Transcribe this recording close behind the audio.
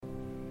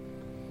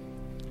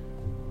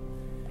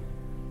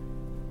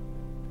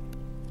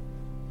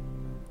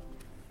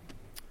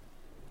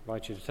I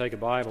invite you to take a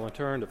Bible and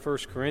turn to 1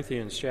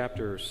 Corinthians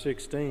chapter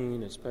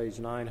 16. It's page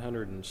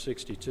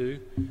 962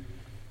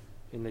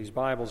 in these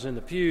Bibles in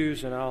the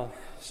pews, and I'll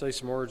say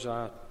some words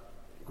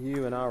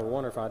you and I were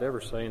wondering if I'd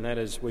ever say, and that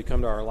is we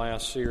come to our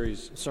last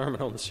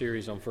sermon on the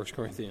series on 1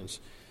 Corinthians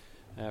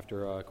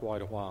after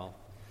quite a while.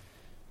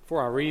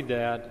 Before I read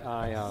that,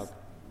 I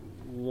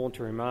want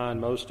to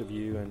remind most of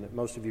you, and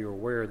most of you are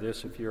aware of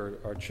this if you're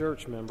a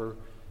church member,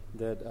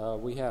 that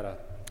we had a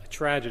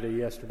tragedy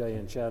yesterday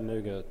in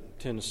Chattanooga,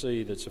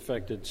 Tennessee, that's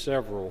affected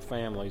several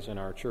families in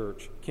our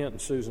church. Kent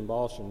and Susan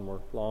Boston were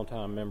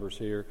longtime members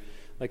here.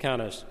 They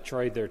kind of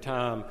trade their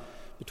time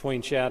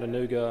between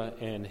Chattanooga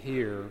and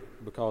here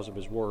because of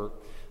his work.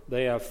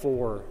 They have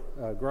 4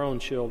 grown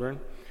children,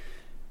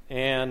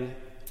 and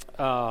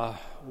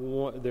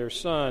their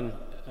son,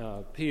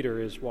 Peter,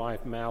 his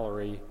wife,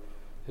 Mallory,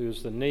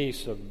 who's the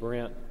niece of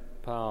Brent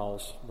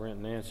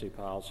and Nancy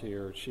Piles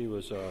here, she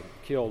was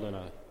killed in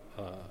a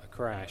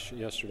crash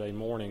yesterday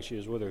morning. She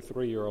was with her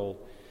 3-year-old,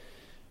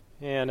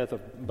 and at the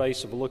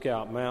base of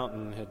Lookout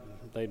Mountain,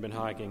 they'd been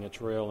hiking a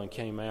trail and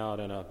came out,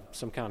 and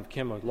some kind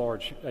of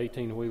large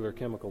 18-wheeler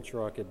chemical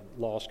truck had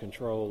lost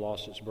control,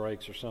 lost its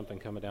brakes or something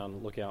coming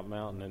down Lookout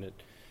Mountain, and it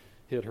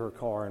hit her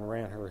car and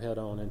ran her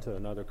head-on into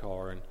another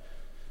car, and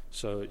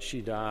so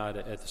she died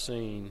at the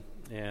scene,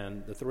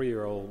 and the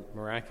 3-year-old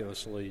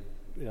miraculously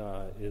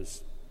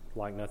is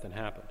like nothing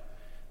happened.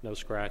 No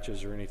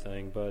scratches or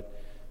anything,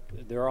 but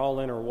they're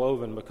all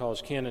interwoven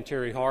because Ken and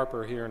Terry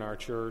Harper here in our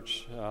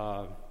church,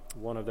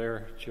 one of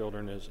their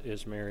children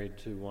is married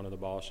to one of the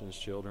Boston's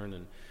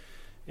children,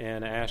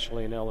 and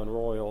Ashley and Ellen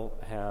Royal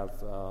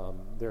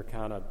they're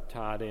kind of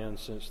tied in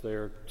since they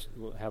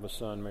have a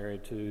son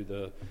married to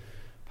the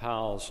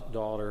Powell's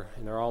daughter,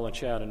 and they're all in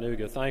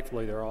Chattanooga.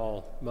 Thankfully,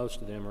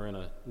 most of them are in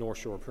a North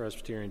Shore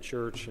Presbyterian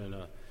church, and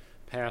a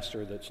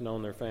pastor that's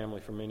known their family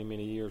for many,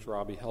 many years,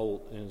 Robbie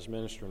Holt, and is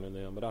ministering to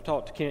them. But I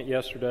talked to Kent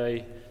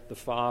yesterday, the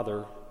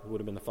father, would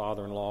have been the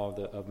father-in-law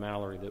of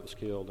Mallory that was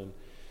killed, and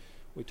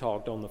we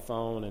talked on the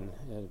phone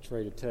and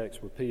traded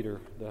texts with Peter,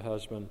 the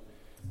husband.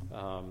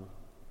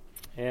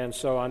 And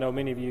so I know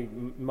many of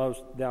you,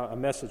 a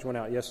message went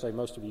out yesterday,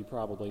 most of you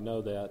probably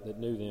know that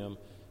knew them,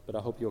 but I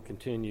hope you'll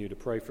continue to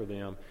pray for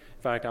them.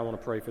 In fact, I want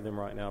to pray for them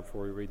right now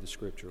before we read the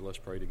scripture. Let's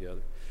pray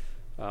together.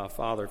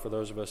 Father, for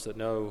those of us that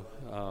know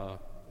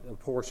a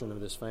portion of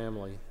this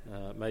family,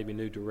 maybe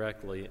knew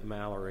directly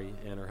Mallory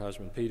and her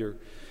husband Peter,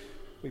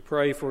 we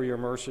pray for your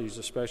mercies,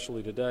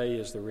 especially today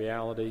as the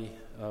reality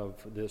of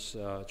this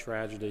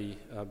tragedy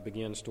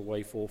begins to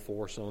weigh full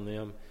force on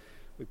them.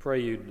 We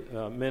pray you'd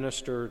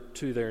minister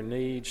to their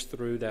needs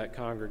through that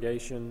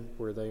congregation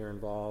where they are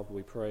involved.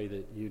 We pray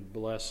that you'd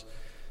bless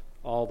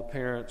all the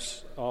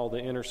parents, all the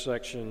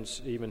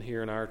intersections, even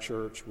here in our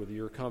church, with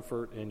your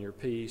comfort and your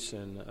peace,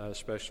 and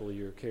especially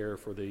your care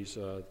for these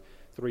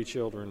 3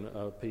 children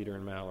of Peter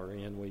and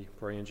Mallory. And we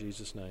pray in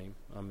Jesus' name.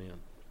 Amen.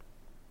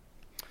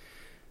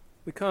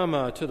 We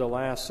come to the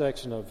last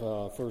section of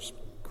 1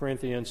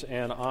 Corinthians,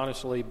 and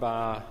honestly,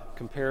 by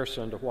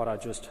comparison to what I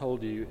just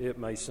told you, it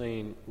may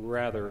seem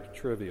rather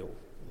trivial,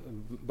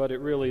 but it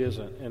really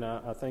isn't, and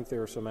I think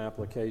there are some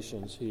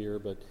applications here.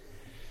 But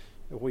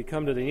if we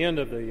come to the end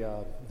of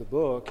the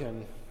book,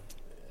 and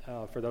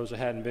for those that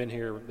hadn't been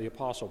here, the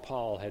Apostle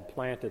Paul had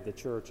planted the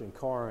church in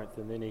Corinth,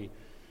 and then he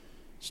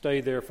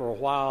stayed there for a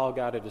while,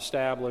 got it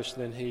established,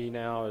 then he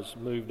now has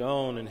moved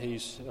on, and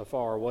he's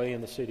far away in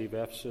the city of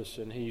Ephesus,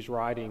 and he's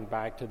writing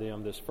back to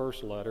them this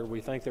first letter.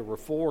 We think there were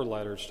 4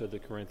 letters to the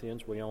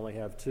Corinthians. We only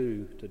have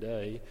 2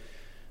 today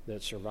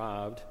that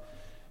survived.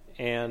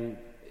 And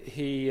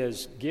he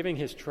is giving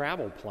his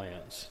travel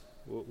plans.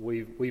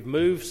 We've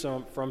moved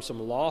from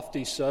some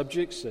lofty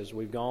subjects as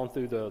we've gone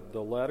through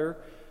the letter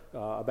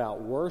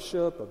about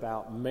worship,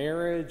 about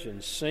marriage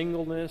and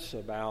singleness,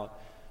 about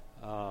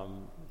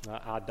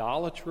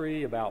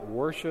idolatry, about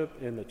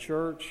worship in the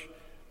church,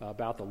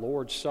 about the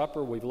Lord's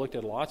Supper. We've looked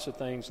at lots of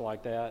things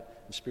like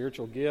that, and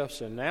spiritual gifts,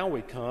 and now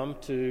we come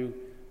to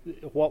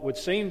what would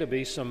seem to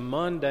be some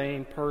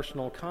mundane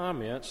personal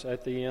comments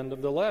at the end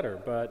of the letter,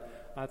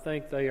 but I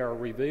think they are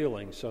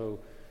revealing. So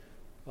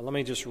let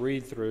me just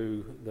read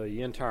through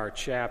the entire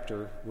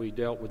chapter. We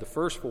dealt with the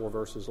first 4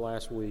 verses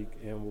last week,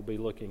 and we'll be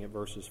looking at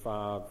verses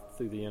 5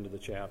 through the end of the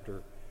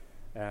chapter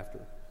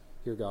after.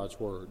 Hear God's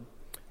word.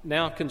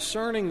 Now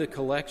concerning the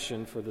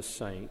collection for the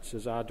saints,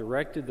 as I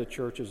directed the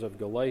churches of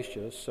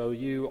Galatia, so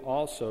you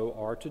also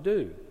are to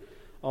do.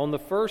 On the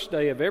first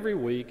day of every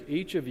week,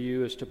 each of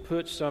you is to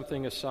put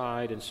something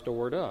aside and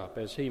store it up,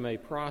 as he may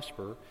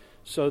prosper,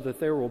 so that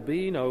there will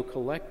be no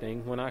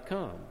collecting when I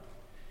come.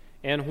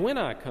 And when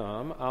I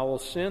come, I will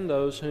send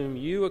those whom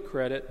you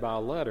accredit by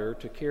letter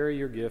to carry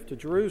your gift to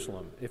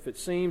Jerusalem. If it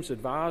seems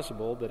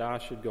advisable that I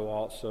should go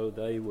also,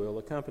 they will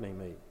accompany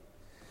me.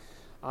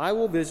 I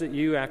will visit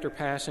you after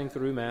passing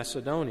through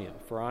Macedonia,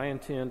 for I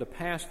intend to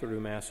pass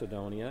through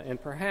Macedonia,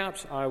 and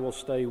perhaps I will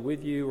stay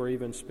with you or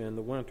even spend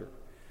the winter,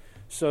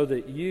 so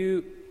that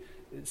you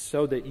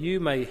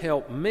may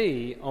help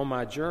me on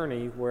my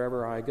journey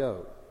wherever I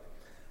go.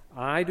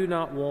 I do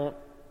not want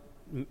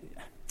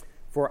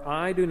For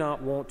I do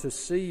not want to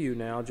see you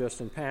now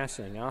just in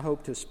passing. I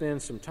hope to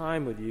spend some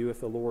time with you if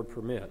the Lord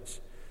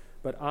permits.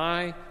 But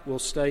I will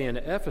stay in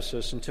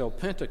Ephesus until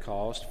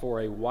Pentecost,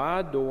 for a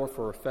wide door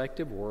for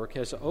effective work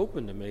has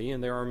opened to me,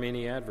 and there are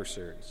many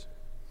adversaries.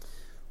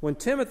 When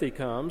Timothy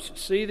comes,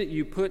 see that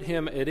you put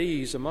him at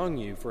ease among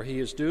you, for he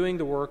is doing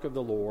the work of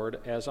the Lord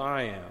as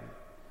I am.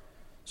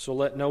 So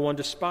let no one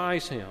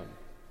despise him.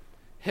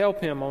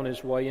 Help him on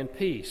his way in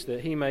peace,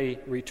 that he may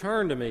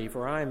return to me,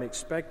 for I am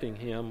expecting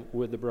him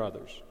with the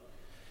brothers.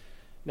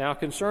 Now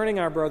concerning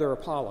our brother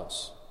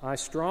Apollos, I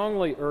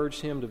strongly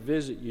urged him to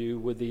visit you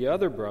with the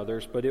other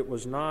brothers, but it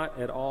was not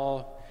at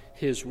all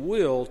his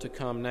will to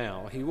come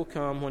now. He will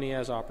come when he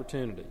has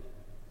opportunity.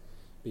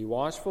 Be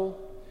watchful,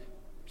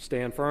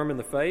 stand firm in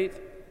the faith,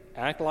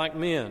 act like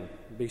men,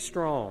 be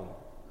strong.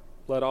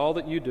 Let all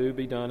that you do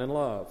be done in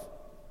love.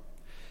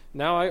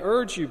 Now I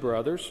urge you,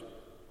 brothers,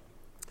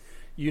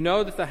 you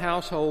know that the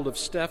household of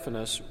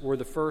Stephanas were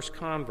the first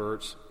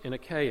converts in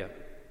Achaia,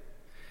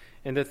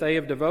 and that they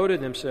have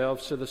devoted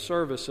themselves to the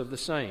service of the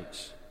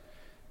saints.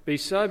 Be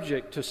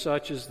subject to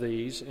such as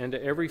these, and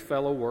to every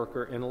fellow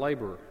worker and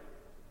laborer.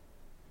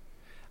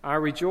 I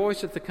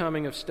rejoice at the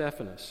coming of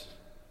Stephanas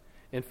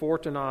and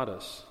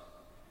Fortunatus,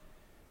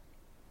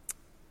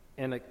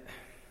 and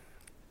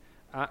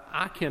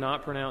I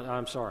cannot pronounce,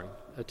 I'm sorry.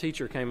 A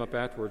teacher came up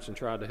afterwards and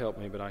tried to help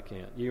me, but I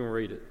can't. You can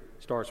read it.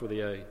 It starts with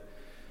the A.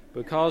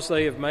 Because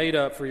they have made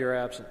up for your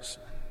absence.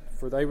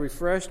 For they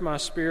refreshed my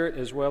spirit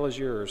as well as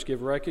yours.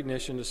 Give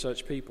recognition to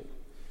such people.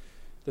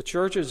 The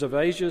churches of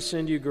Asia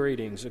send you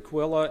greetings.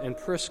 Aquila and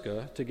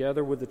Prisca,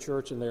 together with the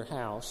church in their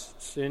house,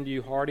 send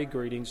you hearty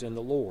greetings in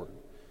the Lord.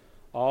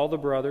 All the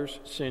brothers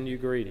send you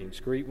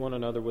greetings. Greet one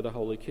another with a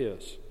holy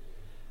kiss.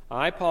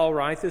 I, Paul,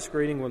 write this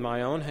greeting with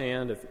my own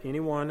hand. If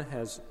anyone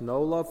has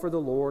no love for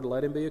the Lord,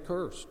 let him be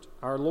accursed.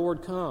 Our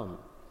Lord come.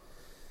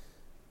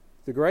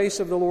 The grace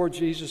of the Lord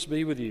Jesus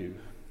be with you.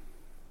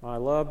 My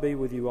love be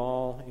with you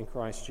all in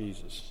Christ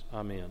Jesus.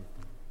 Amen.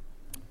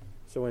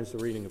 So ends the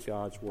reading of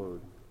God's Word.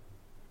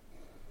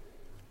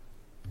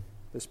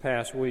 This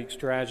past week's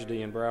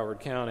tragedy in Broward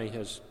County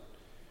has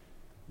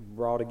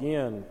brought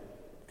again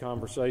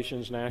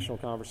conversations, national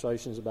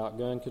conversations about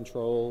gun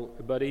control,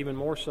 but even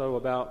more so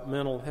about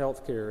mental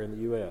health care in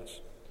the U.S.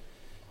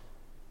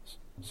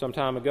 Some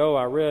time ago,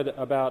 I read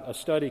about a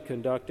study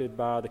conducted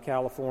by the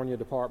California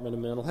Department of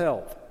Mental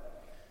Health.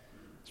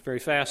 It's very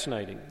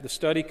fascinating. The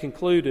study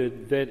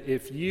concluded that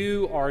if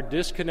you are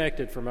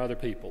disconnected from other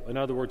people, in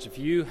other words, if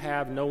you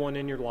have no one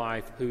in your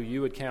life who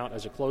you would count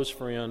as a close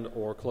friend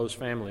or close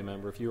family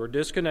member, if you are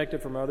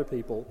disconnected from other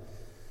people,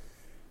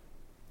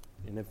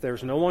 and if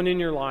there's no one in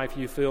your life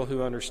you feel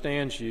who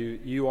understands you,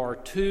 you are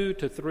 2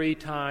 to 3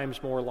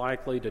 times more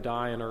likely to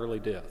die an early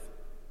death.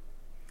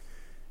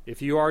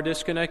 If you are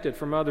disconnected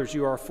from others,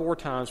 you are 4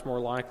 times more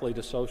likely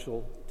to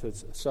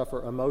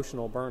suffer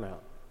emotional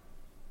burnout.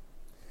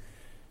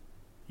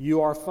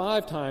 You are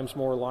 5 times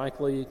more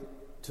likely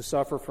to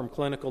suffer from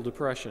clinical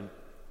depression,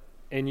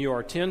 and you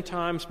are 10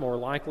 times more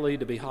likely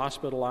to be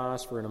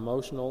hospitalized for an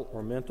emotional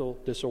or mental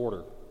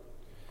disorder.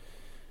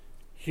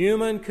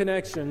 Human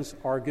connections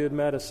are good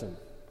medicine.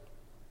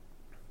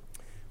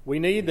 We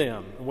need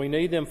them. We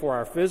need them for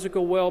our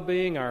physical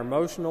well-being, our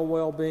emotional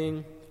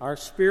well-being, our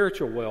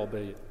spiritual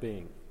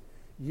well-being.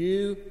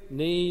 You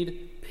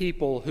need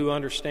people who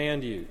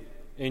understand you,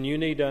 and you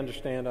need to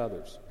understand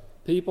others.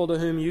 People to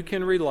whom you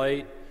can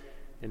relate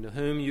and to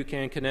whom you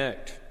can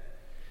connect.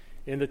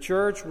 In the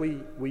church, we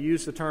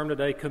use the term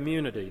today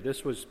community.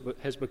 This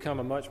has become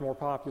a much more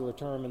popular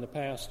term in the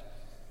past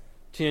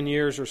 10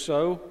 years or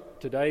so.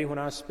 Today, when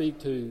I speak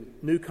to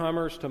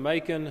newcomers to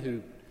Macon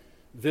who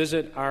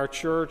visit our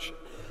church,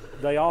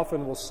 they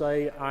often will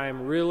say,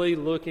 I'm really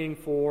looking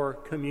for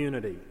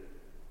community.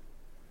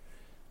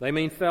 They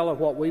mean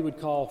what we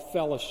would call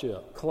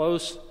fellowship,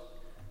 close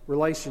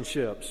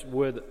relationships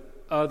with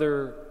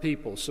other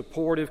people,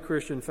 supportive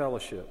Christian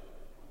fellowship.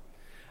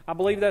 I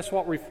believe that's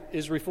what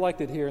is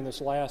reflected here in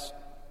this last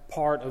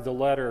part of the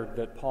letter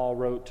that Paul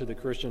wrote to the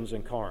Christians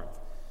in Corinth.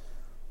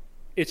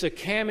 It's a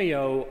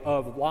cameo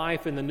of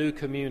life in the new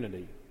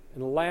community.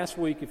 And last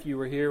week, if you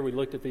were here, we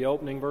looked at the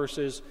opening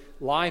verses.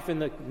 Life in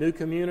the new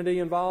community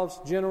involves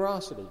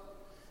generosity.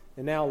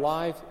 And now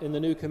life in the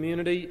new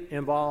community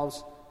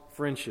involves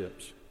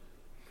friendships.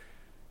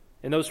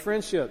 And those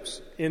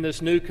friendships in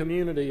this new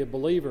community of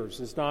believers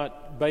is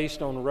not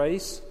based on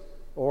race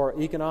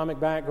or economic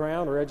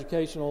background or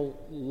educational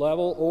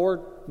level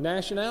or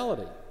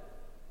nationality,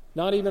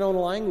 not even on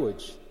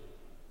language.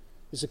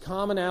 It's a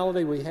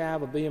commonality we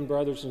have of being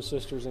brothers and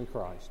sisters in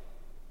Christ.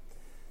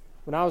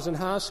 When I was in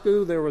high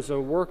school, there was a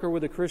worker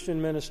with a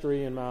Christian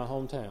ministry in my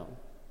hometown.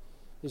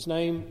 His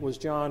name was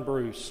John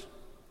Bruce.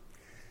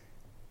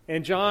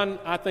 And John,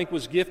 I think,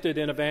 was gifted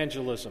in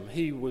evangelism.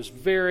 He was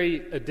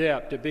very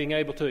adept at being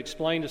able to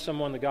explain to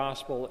someone the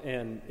gospel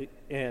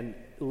and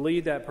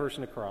lead that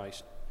person to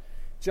Christ.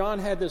 John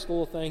had this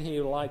little thing he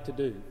would like to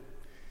do.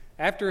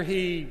 After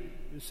he,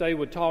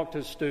 would talk to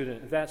a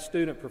student, if that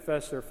student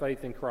professed their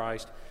faith in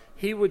Christ,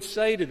 he would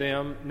say to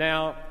them,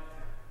 now,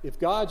 if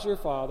God's your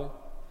Father,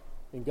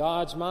 and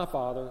God's my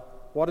Father,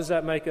 what does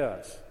that make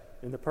us?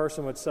 And the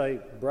person would say,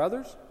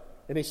 brothers?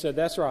 And he said,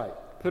 that's right.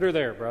 Put her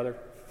there, brother.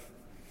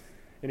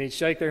 And he'd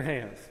shake their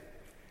hands.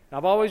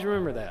 I've always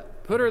remembered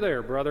that. Put her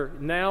there, brother.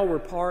 Now we're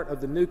part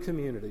of the new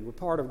community. We're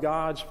part of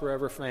God's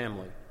forever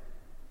family.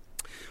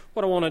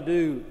 What I want to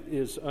do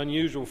is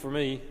unusual for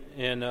me,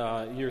 and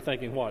you're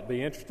thinking, what,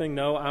 be interesting?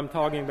 No, I'm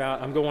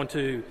going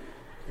to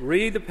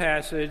read the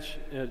passage,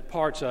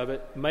 parts of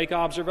it, make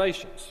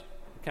observations,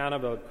 kind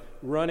of a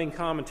running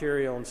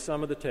commentary on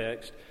some of the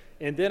text,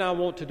 and then I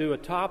want to do a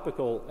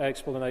topical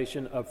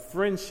explanation of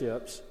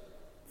friendships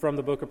from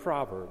the book of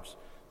Proverbs.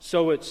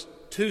 So it's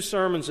 2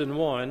 sermons in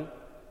one,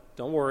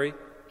 don't worry,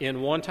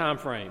 in one time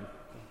frame,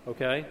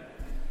 okay?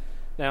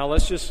 Now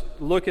let's just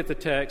look at the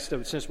text.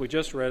 Since we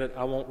just read it,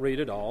 I won't read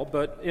it all,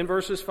 but in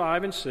verses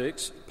 5 and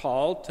 6,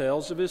 Paul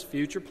tells of his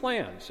future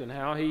plans and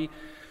how he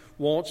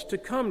wants to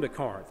come to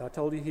Corinth. I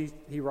told you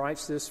he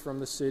writes this from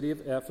the city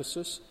of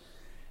Ephesus,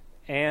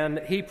 and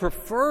he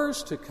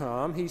prefers to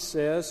come, he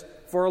says,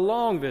 for a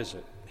long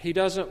visit. He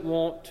doesn't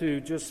want to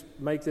just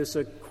make this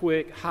a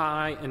quick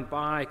hi and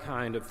bye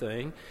kind of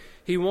thing.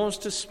 He wants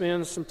to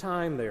spend some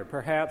time there.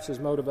 Perhaps his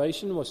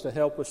motivation was to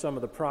help with some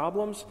of the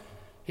problems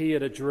he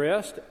had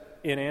addressed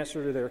in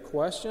answer to their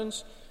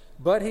questions,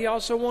 but he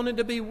also wanted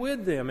to be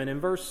with them. And in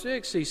verse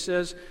 6, he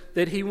says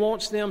that he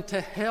wants them to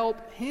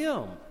help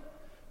him.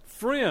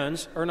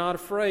 Friends are not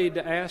afraid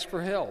to ask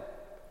for help.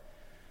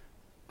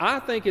 I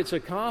think it's a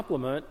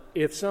compliment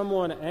if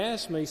someone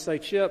asks me, say,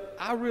 Chip,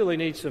 I really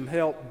need some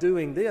help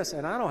doing this,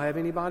 and I don't have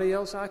anybody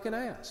else I can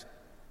ask.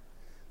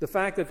 The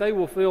fact that they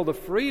will feel the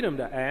freedom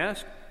to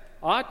ask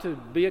ought to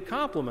be a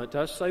compliment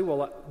to us. Say,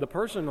 well, the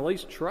person at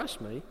least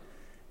trusts me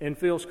and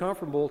feels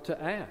comfortable to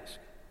ask.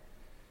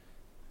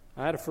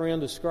 I had a friend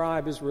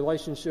describe his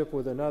relationship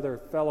with another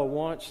fellow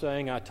once,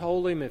 saying, I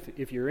told him,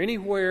 if you're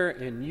anywhere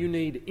and you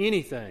need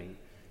anything,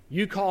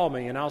 you call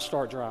me and I'll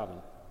start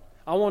driving.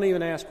 I won't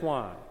even ask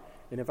why.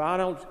 And if I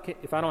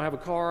don't have a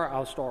car,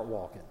 I'll start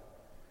walking.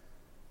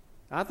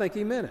 I think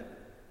he meant it.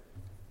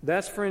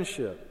 That's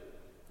friendship.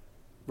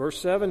 Verse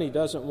 7, he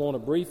doesn't want a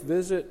brief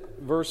visit.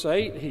 Verse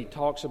 8, he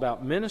talks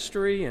about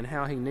ministry and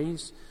how he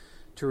needs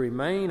to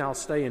remain. I'll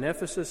stay in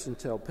Ephesus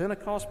until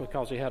Pentecost,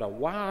 because he had a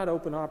wide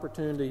open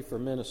opportunity for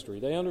ministry.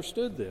 They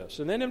understood this.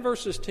 And then in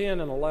verses 10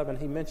 and 11,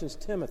 he mentions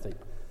Timothy.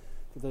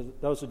 For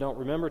those who don't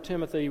remember,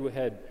 Timothy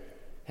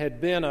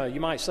had been, you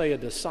might say, a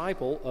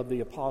disciple of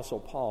the Apostle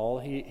Paul.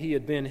 He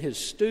had been his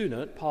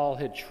student. Paul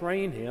had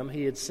trained him.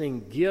 He had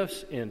seen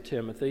gifts in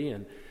Timothy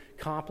and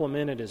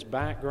complimented his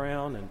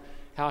background and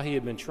how he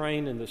had been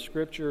trained in the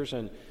Scriptures.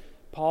 And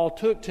Paul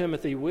took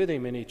Timothy with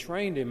him, and he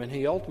trained him, and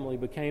he ultimately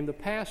became the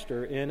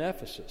pastor in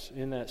Ephesus,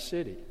 in that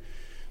city.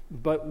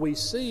 But we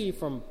see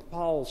from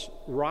Paul's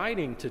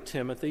writing to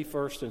Timothy,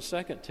 1st and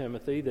 2nd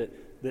Timothy,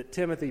 that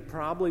Timothy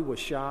probably was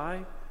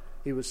shy.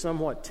 He was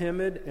somewhat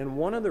timid, and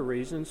one of the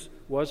reasons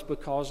was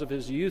because of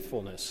his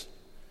youthfulness.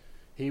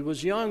 He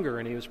was younger,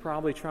 and he was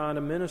probably trying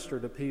to minister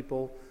to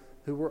people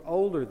who were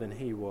older than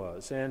he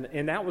was.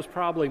 And that was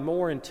probably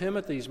more in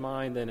Timothy's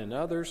mind than in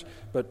others,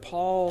 but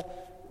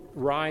Paul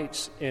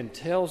writes and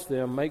tells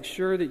them, make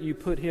sure that you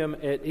put him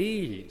at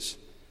ease.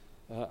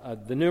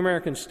 The New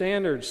American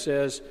Standard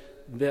says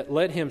that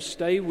let him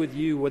stay with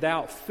you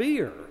without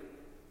fear.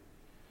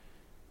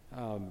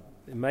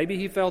 Maybe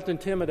he felt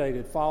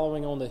intimidated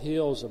following on the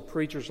heels of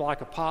preachers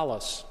like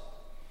Apollos.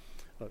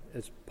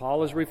 As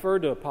Paul has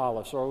referred to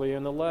Apollos early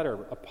in the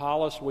letter,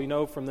 Apollos, we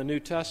know from the New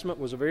Testament,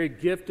 was a very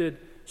gifted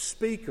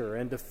speaker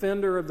and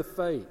defender of the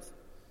faith.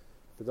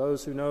 For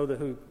those who know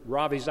who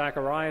Ravi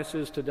Zacharias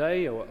is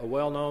today, a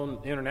well-known,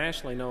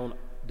 internationally known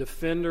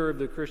defender of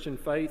the Christian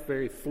faith,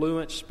 very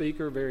fluent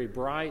speaker, very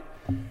bright,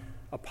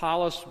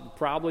 Apollos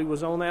probably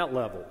was on that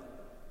level,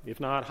 if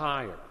not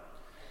higher.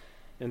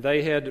 And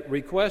they had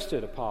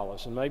requested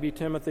Apollos, and maybe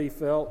Timothy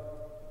felt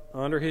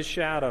under his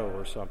shadow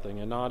or something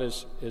and not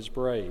as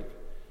brave.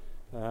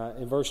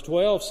 In verse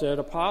 12 said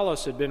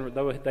Apollos had been,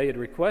 though they had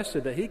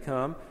requested that he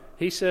come,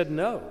 he said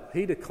no.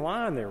 He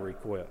declined their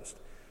request.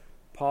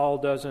 Paul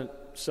doesn't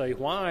say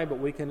why, but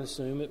we can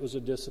assume it was a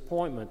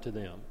disappointment to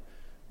them.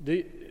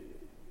 Do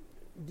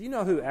you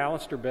know who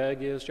Alistair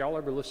Begg is? Y'all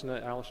ever listen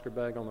to Alistair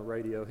Begg on the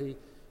radio?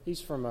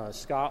 He's from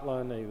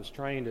Scotland. He was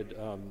trained at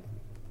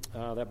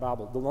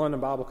the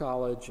London Bible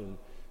College, and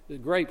a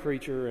great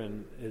preacher,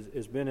 and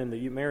has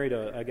been married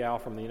a gal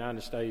from the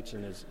United States,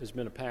 and has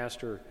been a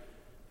pastor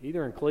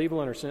either in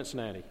Cleveland or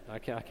Cincinnati. I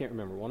can't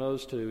remember. One of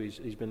those two.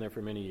 He's been there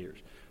for many years.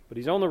 But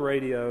he's on the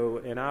radio,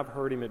 and I've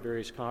heard him at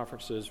various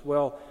conferences.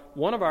 Well,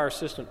 one of our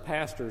assistant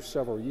pastors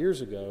several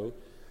years ago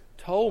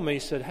told me,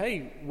 said,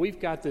 hey, we've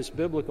got this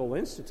Biblical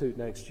Institute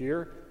next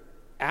year.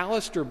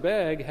 Alistair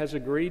Begg has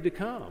agreed to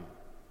come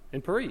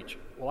and preach.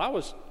 Well, I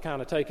was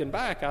kind of taken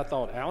back. I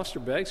thought,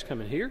 Alistair Begg's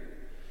coming here?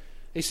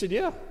 He said,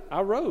 yeah,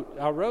 I wrote,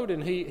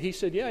 and he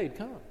said, yeah, he'd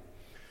come.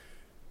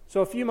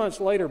 So a few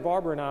months later,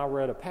 Barbara and I were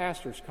at a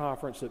pastor's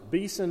conference at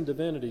Beeson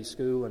Divinity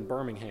School in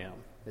Birmingham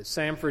at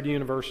Samford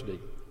University.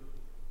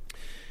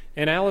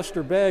 And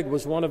Alistair Begg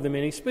was one of the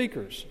many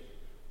speakers.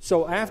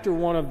 So after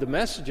one of the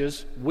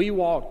messages, we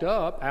walked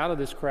up out of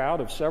this crowd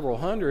of several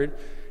hundred,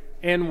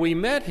 and we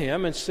met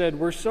him and said,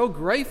 "We're so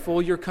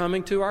grateful you're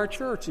coming to our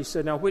church." He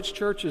said, "Now, which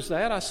church is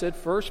that?" I said,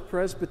 "First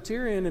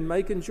Presbyterian in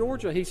Macon,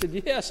 Georgia." He said,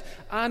 "Yes,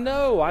 I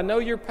know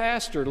your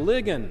pastor,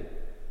 Ligon."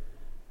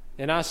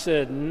 And I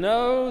said,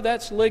 "No,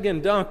 that's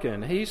Ligon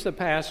Duncan. He's the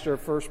pastor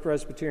of First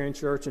Presbyterian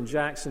Church in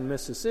Jackson,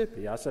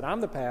 Mississippi." I said, "I'm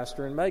the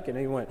pastor in Macon."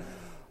 And he went,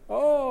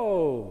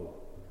 "Oh."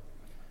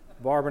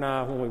 Barb and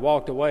I, when we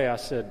walked away, I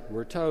said,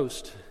 "We're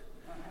toast."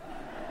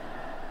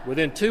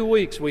 Within 2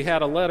 weeks, we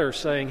had a letter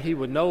saying he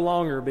would no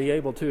longer be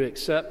able to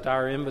accept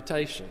our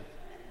invitation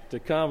to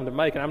come to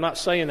Macon. I'm not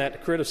saying that to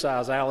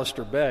criticize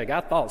Alistair Begg.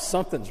 I thought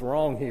something's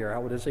wrong here.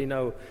 How does he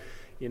know?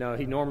 He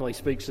normally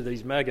speaks to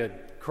these mega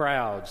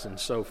crowds and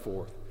so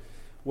forth.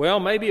 Well,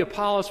 maybe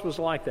Apollos was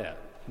like that.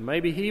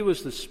 Maybe he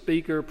was the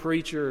speaker,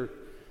 preacher,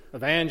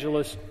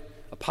 evangelist,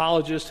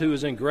 apologist who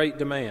was in great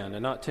demand,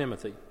 and not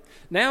Timothy.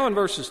 Now in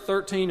verses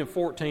 13 and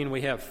 14,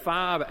 we have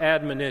 5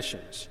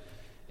 admonitions.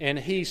 And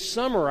he's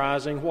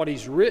summarizing what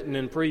he's written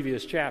in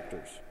previous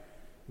chapters.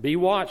 Be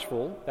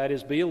watchful, that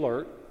is, be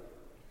alert.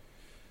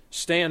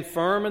 Stand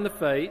firm in the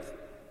faith.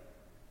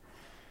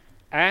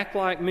 Act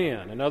like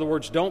men. In other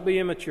words, don't be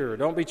immature,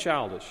 don't be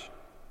childish.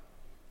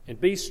 And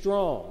be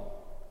strong.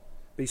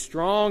 Be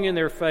strong in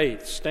their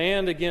faith.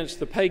 Stand against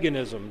the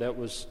paganism that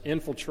was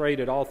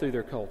infiltrated all through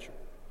their culture.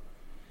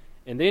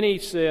 And then he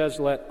says,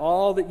 let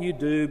all that you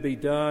do be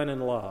done in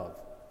love.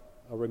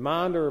 A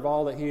reminder of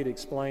all that he had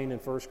explained in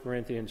 1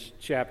 Corinthians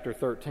chapter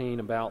 13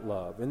 about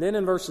love. And then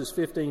in verses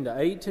 15 to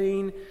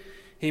 18,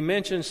 he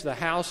mentions the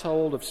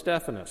household of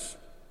Stephanas.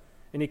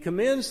 And he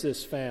commends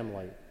this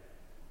family.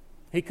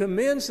 He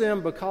commends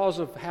them because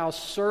of how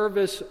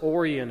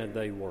service-oriented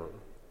they were.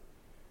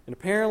 And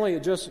apparently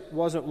it just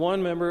wasn't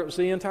one member, it was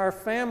the entire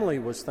family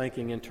was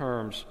thinking in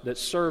terms that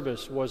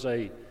service was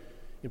an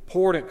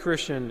important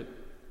Christian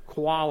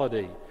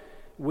quality.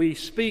 We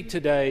speak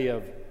today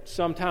of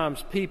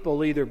sometimes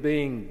people either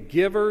being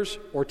givers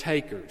or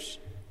takers.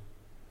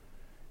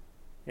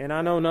 And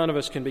I know none of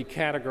us can be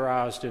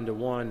categorized into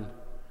one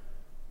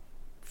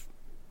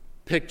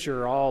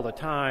picture all the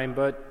time,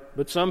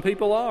 but some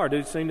people are.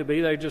 Do seem to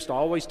be. They're just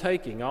always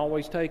taking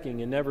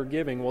and never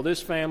giving. Well,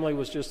 this family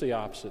was just the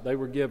opposite. They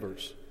were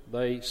givers.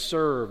 They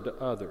served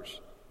others.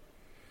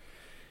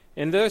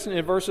 And this,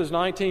 in verses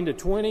 19 to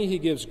 20, he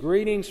gives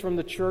greetings from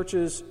the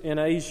churches in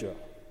Asia.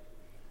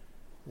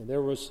 And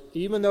there was,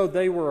 even though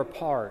they were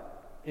apart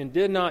and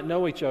did not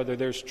know each other,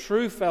 there's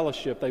true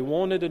fellowship. They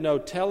wanted to know,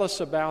 tell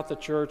us about the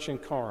church in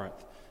Corinth.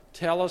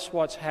 Tell us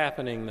what's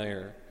happening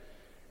there.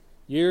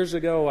 Years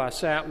ago, I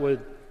sat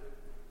with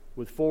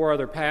 4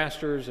 other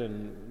pastors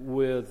and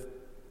with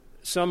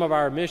some of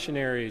our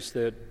missionaries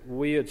that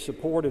we had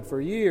supported for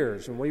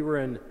years. And we were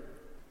in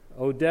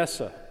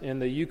Odessa in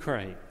the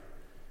Ukraine.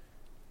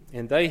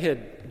 And they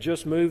had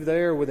just moved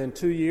there. Within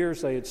 2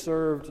 years, they had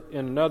served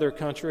in another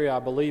country, I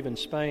believe in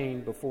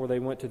Spain, before they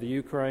went to the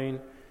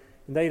Ukraine.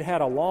 And they'd had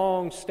a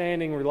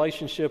long-standing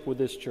relationship with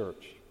this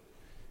church.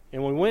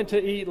 And we went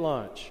to eat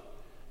lunch.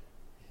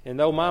 And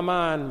though my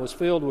mind was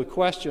filled with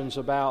questions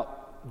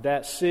about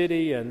that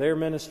city and their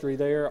ministry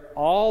there,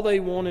 all they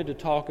wanted to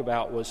talk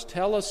about was,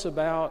 tell us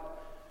about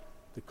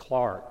the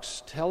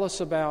Clarks. Tell us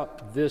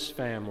about this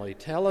family.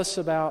 Tell us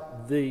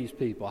about these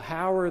people.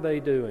 How are they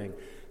doing?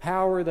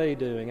 How are they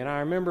doing? And I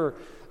remember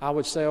I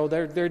would say,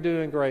 they're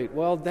doing great.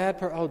 Well,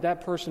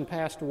 that person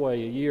passed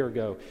away a year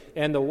ago.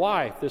 And the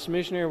wife, this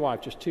missionary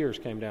wife, just tears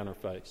came down her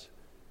face.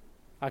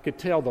 I could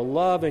tell the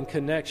love and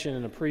connection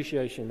and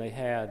appreciation they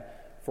had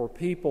for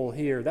people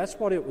here. That's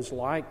what it was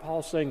like.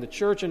 Paul's saying the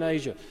church in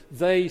Asia,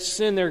 they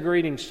send their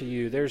greetings to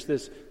you. There's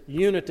this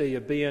unity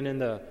of being in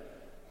the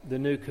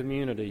new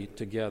community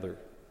together.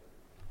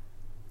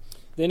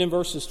 Then in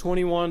verses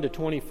 21 to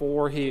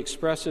 24, he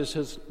expresses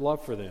his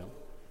love for them.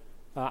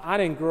 I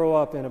didn't grow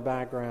up in a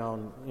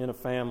background, in a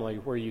family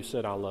where you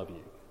said, I love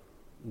you.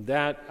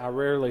 That, I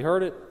rarely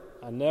heard it.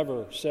 I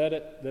never said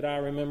it that I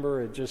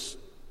remember. It just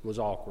was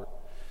awkward.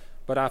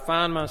 But I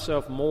find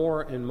myself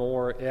more and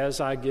more as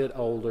I get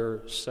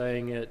older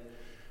saying it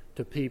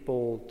to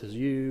people, to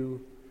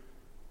you.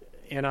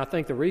 And I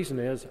think the reason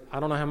is I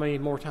don't know how many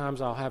more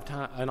times I'll have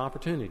an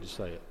opportunity to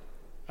say it.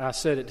 I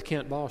said it to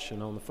Kent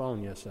Boston on the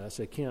phone yesterday. I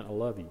said, Kent, I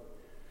love you.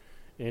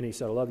 And he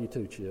said, I love you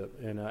too, Chip.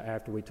 And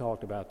after we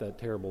talked about that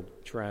terrible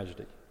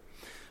tragedy.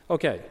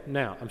 Okay,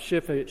 now I'm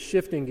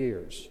shifting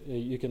gears.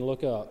 You can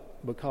look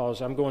up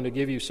because I'm going to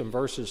give you some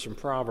verses from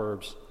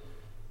Proverbs,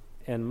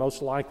 and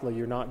most likely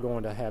you're not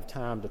going to have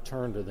time to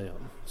turn to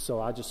them. So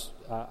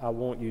I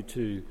want you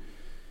to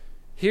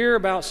hear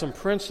about some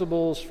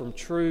principles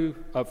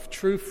of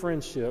true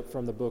friendship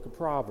from the book of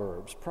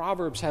Proverbs.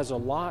 Proverbs has a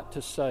lot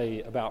to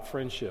say about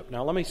friendship.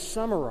 Now let me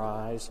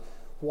summarize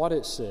what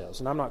it says.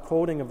 And I'm not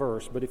quoting a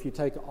verse, but if you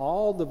take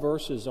all the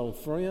verses on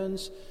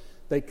friends,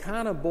 they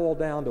kind of boil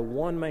down to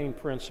one main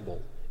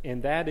principle,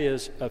 and that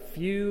is a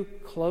few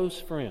close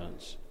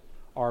friends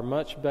are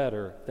much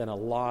better than a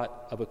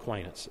lot of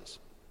acquaintances.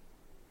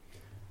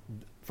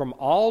 from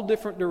all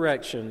different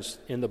directions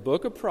in the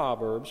book of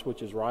Proverbs,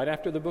 which is right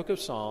after the book of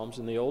Psalms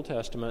in the Old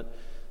Testament.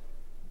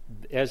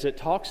 As it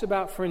talks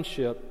about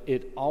friendship,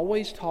 it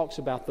always talks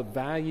about the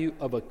value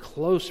of a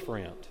close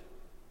friend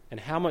and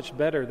how much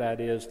better that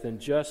is than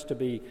just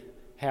to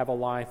have a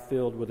life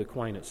filled with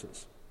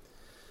acquaintances.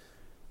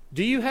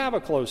 Do you have a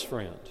close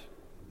friend?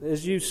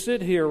 As you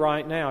sit here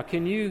right now,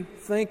 can you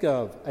think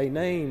of a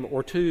name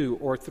or two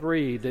or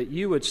three that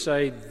you would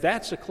say,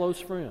 that's a close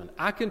friend?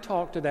 I can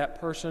talk to that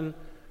person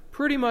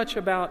pretty much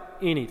about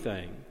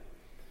anything.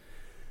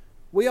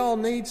 We all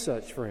need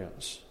such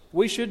friends.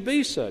 We should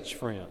be such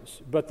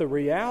friends. But the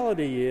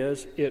reality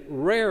is, it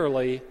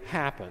rarely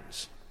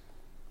happens.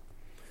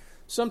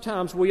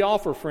 Sometimes we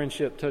offer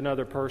friendship to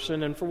another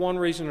person, and for one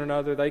reason or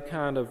another, they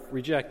kind of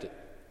reject it.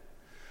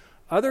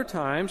 Other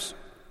times,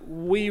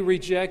 we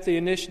reject the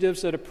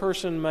initiatives that a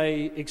person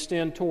may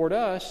extend toward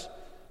us,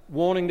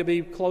 wanting to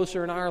be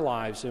closer in our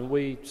lives, and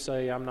we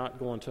say, I'm not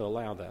going to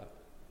allow that.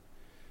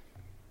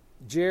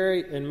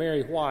 Jerry and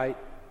Mary White,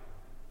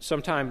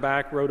 some time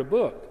back, wrote a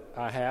book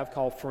I have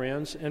called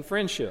Friends and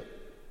Friendship.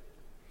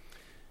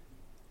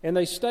 And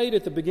they state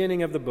at the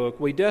beginning of the book,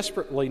 we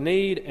desperately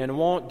need and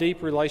want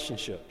deep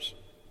relationships,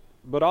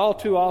 but all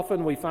too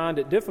often we find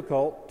it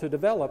difficult to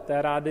develop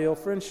that ideal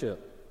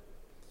friendship.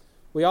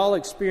 We all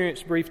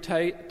experience brief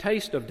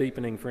taste of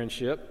deepening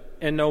friendship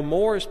and know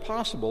more is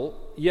possible,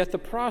 yet the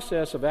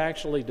process of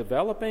actually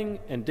developing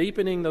and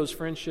deepening those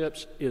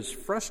friendships is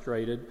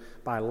frustrated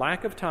by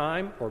lack of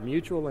time or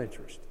mutual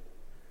interest.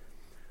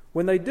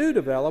 When they do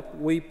develop,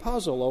 we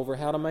puzzle over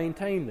how to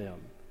maintain them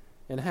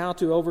and how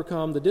to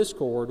overcome the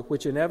discord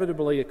which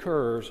inevitably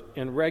occurs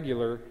in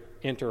regular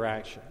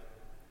interaction.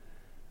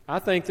 I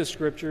think the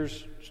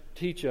Scriptures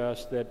teach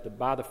us that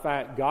by the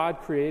fact God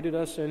created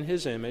us in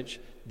His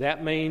image,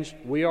 that means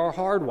we are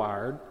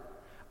hardwired.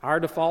 Our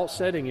default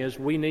setting is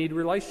we need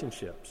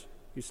relationships.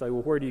 You say,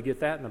 well, where do you get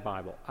that in the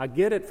Bible? I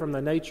get it from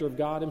the nature of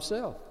God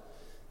Himself,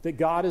 that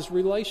God is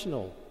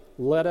relational.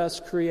 Let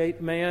us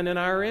create man in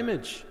our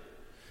image.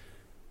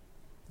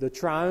 The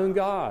triune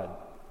God.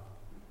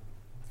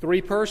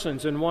 3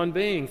 persons in one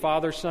being,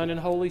 Father, Son, and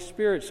Holy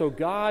Spirit. So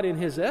God in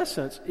His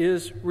essence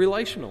is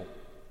relational.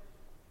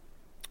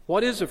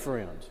 What is a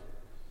friend?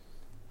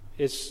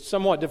 It's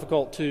somewhat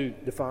difficult to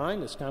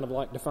define. It's kind of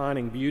like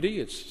defining beauty.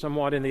 It's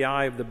somewhat in the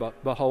eye of the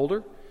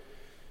beholder.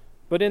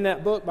 But in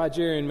that book by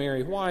Jerry and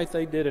Mary White,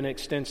 they did an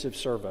extensive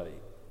survey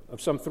of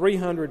some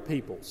 300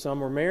 people. Some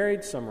were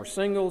married, some were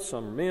single,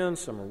 some were men,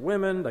 some were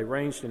women. They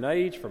ranged in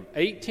age from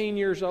 18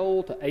 years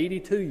old to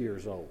 82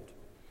 years old.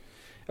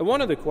 And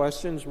one of the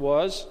questions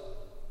was,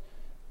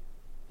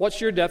 what's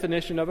your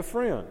definition of a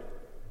friend?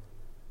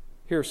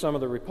 Here are some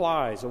of the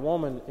replies. A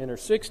woman in her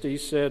 60s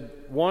said,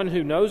 one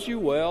who knows you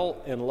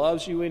well and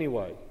loves you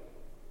anyway.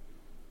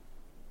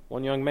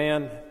 One young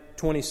man,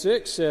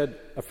 26, said,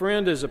 a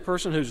friend is a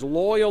person who's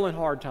loyal in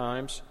hard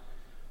times,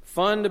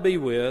 fun to be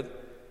with,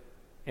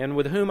 and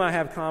with whom I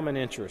have common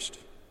interest.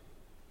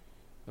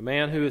 A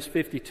man who is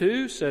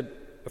 52 said,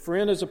 a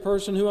friend is a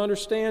person who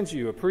understands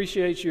you,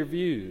 appreciates your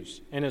views,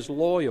 and is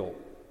loyal.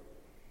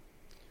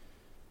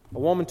 A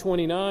woman,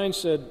 29,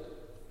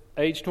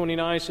 age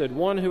 29, said,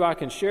 one who I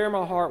can share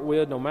my heart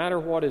with no matter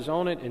what is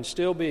on it and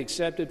still be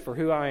accepted for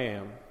who I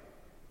am.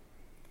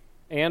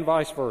 And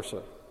vice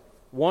versa.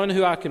 One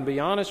who I can be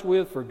honest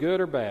with for good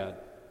or bad.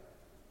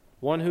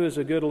 One who is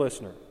a good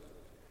listener.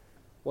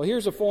 Well,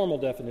 here's a formal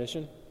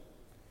definition.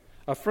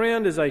 A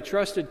friend is a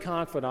trusted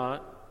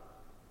confidant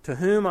to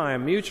whom I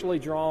am mutually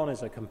drawn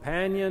as a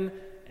companion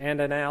and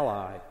an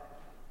ally,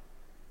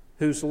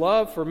 whose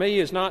love for me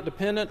is not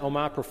dependent on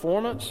my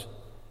performance,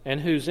 and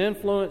whose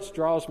influence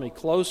draws me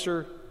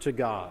closer to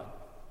God.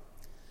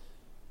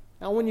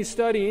 Now, when you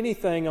study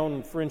anything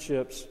on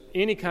friendships,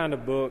 any kind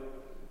of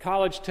book,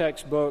 college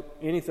textbook,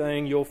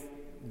 anything,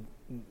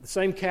 the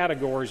same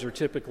categories are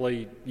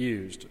typically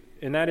used,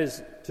 and that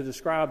is to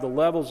describe the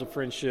levels of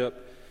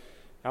friendship.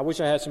 I wish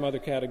I had some other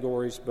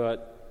categories,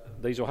 but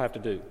these will have to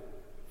do.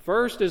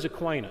 First is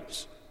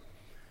acquaintance.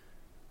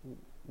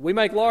 We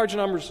make large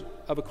numbers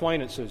of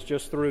acquaintances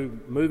just through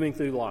moving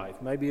through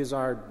life. Maybe as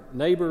our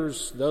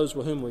neighbors, those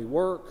with whom we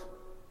work,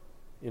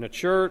 in a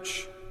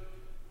church.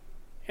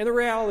 And the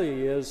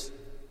reality is,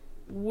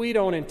 we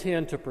don't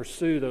intend to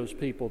pursue those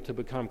people to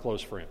become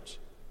close friends.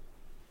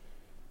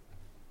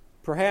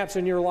 Perhaps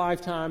in your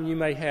lifetime you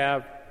may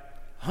have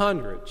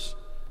hundreds,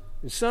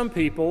 and some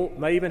people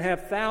may even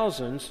have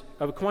thousands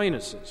of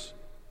acquaintances.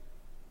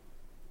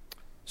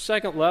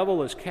 Second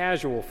level is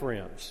casual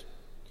friends.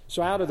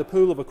 So out of the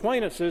pool of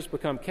acquaintances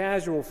become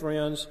casual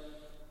friends.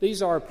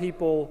 These are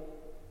people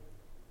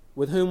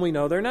with whom we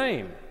know their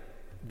name.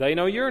 They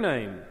know your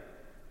name.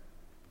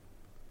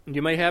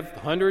 You may have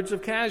hundreds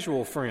of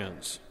casual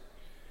friends.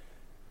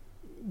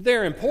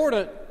 They're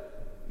important,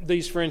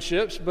 these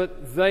friendships,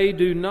 but they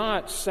do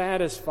not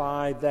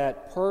satisfy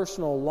that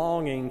personal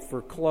longing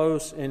for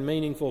close and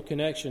meaningful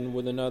connection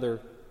with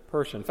another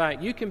person. In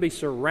fact, you can be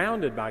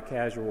surrounded by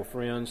casual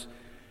friends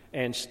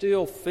and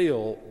still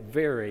feel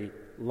very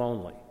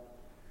lonely.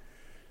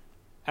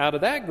 Out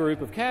of that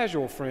group of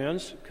casual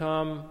friends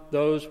come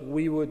those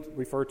we would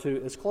refer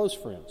to as close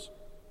friends.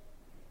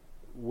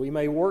 We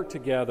may work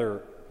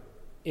together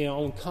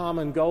on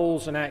common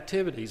goals and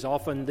activities.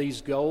 Often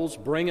these goals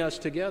bring us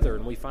together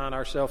and we find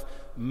ourselves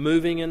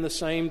moving in the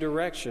same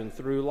direction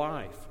through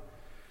life.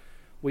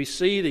 We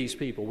see these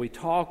people, we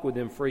talk with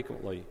them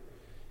frequently,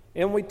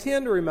 and we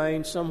tend to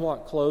remain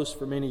somewhat close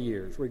for many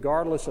years,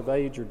 regardless of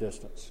age or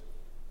distance.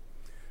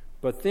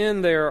 But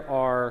then there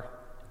are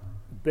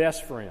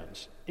best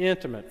friends,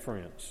 intimate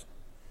friends.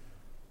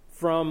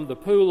 From the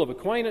pool of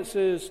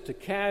acquaintances to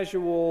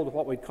casual to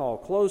what we call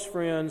close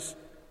friends,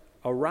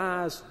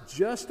 arise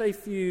just a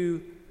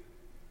few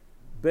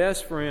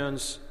best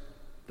friends,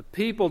 the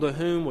people to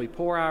whom we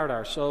pour out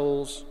our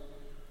souls.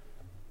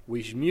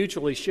 We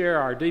mutually share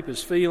our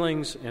deepest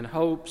feelings and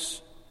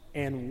hopes,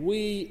 and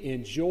we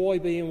enjoy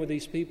being with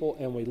these people,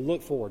 and we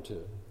look forward to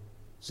it.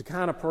 It's the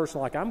kind of person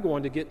like, I'm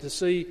going to get to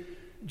see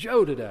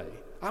Joe today.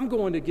 I'm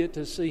going to get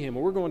to see him,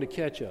 and we're going to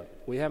catch up.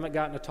 We haven't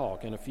gotten to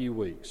talk in a few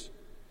weeks.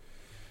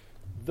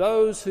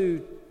 Those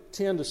who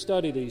tend to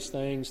study these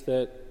things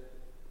that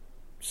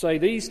say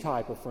these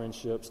type of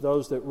friendships,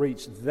 those that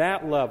reach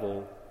that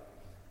level,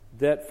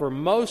 that for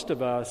most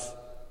of us,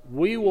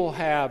 we will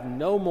have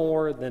no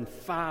more than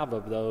 5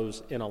 of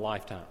those in a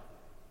lifetime.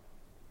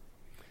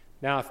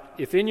 Now,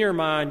 if in your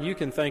mind you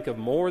can think of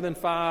more than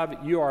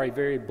 5, you are a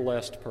very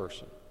blessed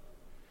person.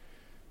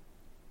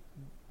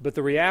 But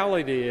the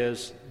reality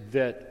is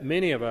that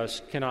many of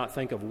us cannot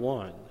think of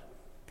one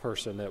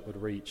person that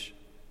would reach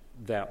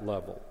that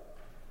level.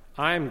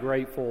 I am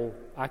grateful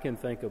I can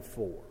think of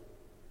 4.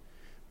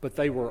 But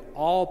they were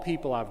all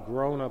people I've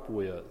grown up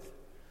with.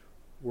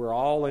 We're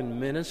all in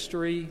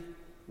ministry,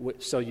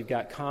 so you've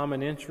got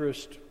common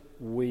interest.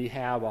 We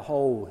have a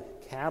whole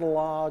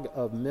catalog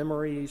of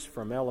memories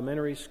from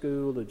elementary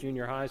school to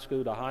junior high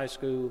school to high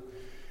school.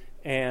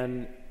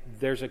 And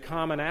there's a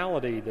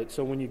commonality that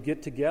so when you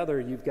get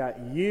together, you've got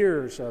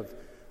years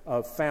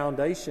of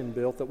foundation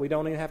built that we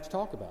don't even have to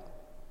talk about.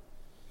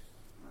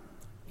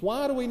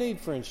 Why do we need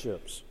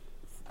friendships?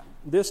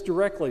 This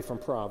directly from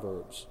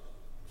Proverbs.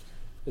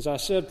 As I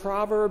said,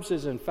 Proverbs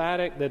is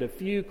emphatic that a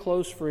few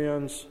close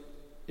friends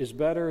is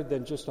better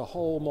than just a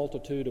whole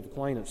multitude of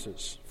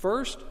acquaintances.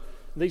 First,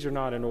 these are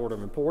not in order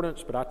of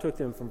importance, but I took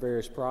them from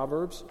various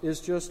Proverbs, is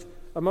just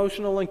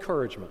emotional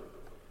encouragement.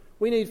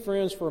 We need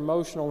friends for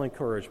emotional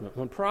encouragement.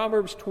 When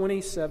Proverbs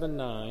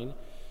 27:9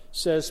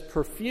 says,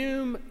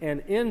 "Perfume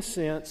and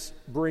incense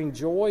bring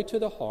joy to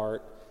the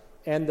heart,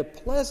 and the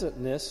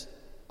pleasantness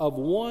of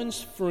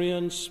one's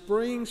friend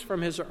springs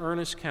from his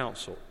earnest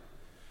counsel."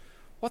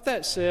 What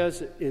that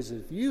says is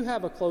if you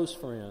have a close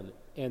friend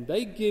and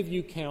they give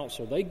you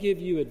counsel, they give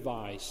you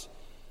advice,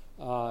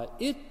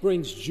 it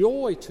brings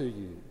joy to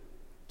you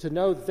to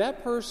know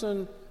that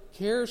person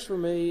cares for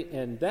me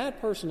and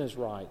that person is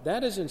right.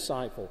 That is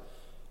insightful.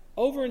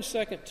 Over in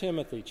 2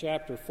 Timothy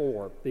chapter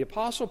 4, the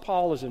Apostle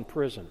Paul is in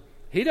prison.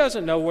 He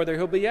doesn't know whether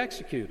he'll be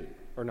executed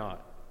or not.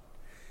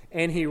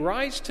 And he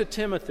writes to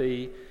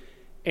Timothy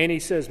and he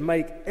says,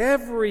 "Make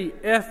every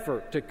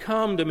effort to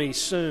come to me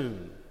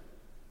soon."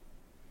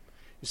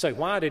 You say,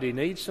 why did he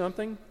need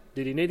something?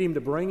 Did he need him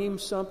to bring him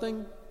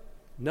something?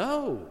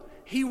 No.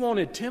 He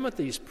wanted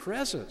Timothy's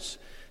presence.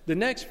 The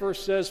next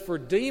verse says, "For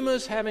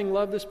Demas, having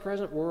loved this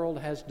present world,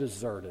 has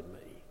deserted me."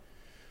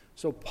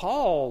 So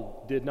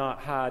Paul did not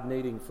hide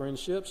needing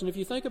friendships. And if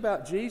you think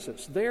about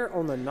Jesus, there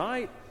on the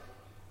night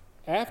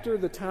after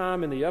the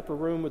time in the upper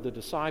room with the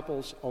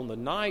disciples, on the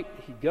night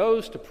he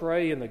goes to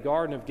pray in the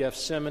Garden of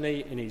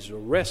Gethsemane, and he's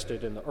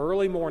arrested in the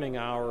early morning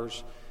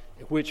hours,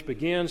 which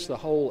begins the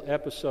whole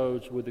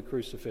episodes with the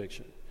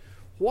crucifixion.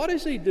 What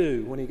does he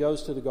do when he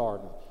goes to the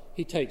garden?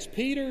 He takes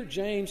Peter,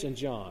 James, and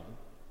John,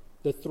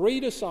 the 3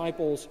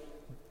 disciples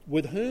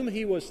with whom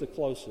he was the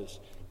closest,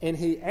 and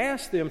he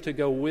asks them to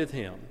go with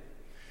him.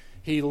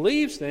 He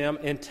leaves them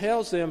and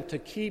tells them to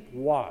keep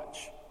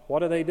watch. What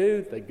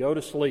do? They go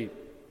to sleep.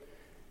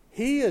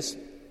 He is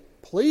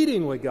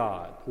pleading with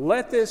God,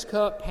 "Let this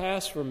cup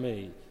pass from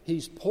me."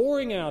 He's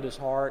pouring out his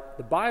heart.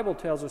 The Bible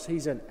tells us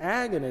he's in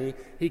agony.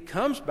 He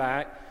comes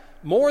back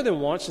more than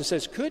once and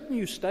says, "Couldn't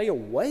you stay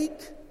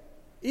awake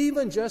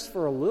even just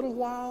for a little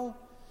while?"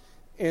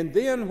 And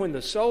then when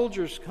the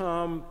soldiers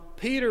come,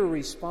 Peter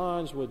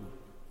responds with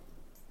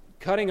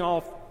cutting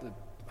off the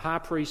high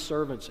priest's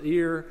servant's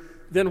ear.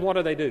 Then what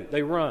do?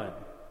 They run.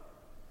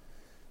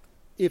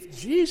 If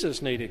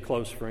Jesus needed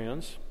close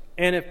friends,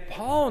 and if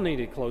Paul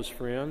needed close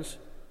friends,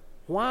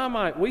 why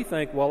might we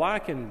think, well,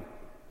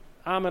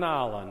 I'm an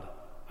island.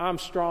 I'm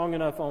strong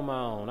enough on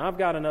my own. I've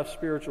got enough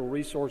spiritual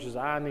resources.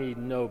 I need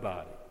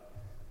nobody.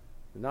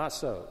 Not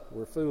so.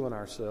 We're fooling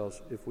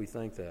ourselves if we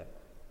think that.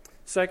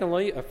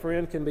 Secondly, a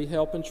friend can be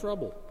help in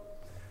trouble.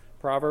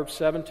 Proverbs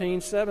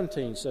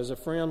 17:17 says, "A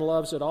friend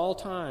loves at all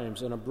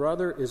times, and a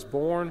brother is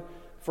born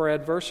for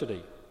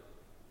adversity."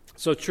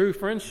 So true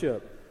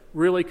friendship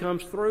really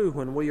comes through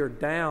when we are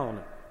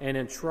down and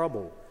in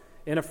trouble.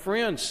 And a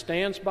friend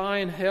stands by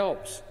and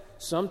helps,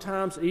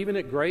 sometimes even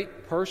at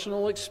great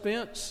personal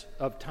expense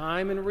of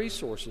time and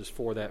resources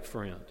for that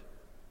friend.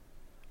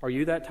 Are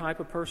you that type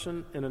of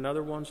person in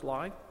another one's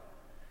life?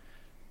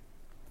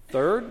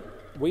 Third,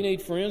 we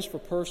need friends for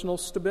personal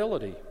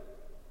stability.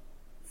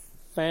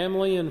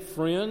 Family and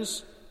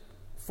friends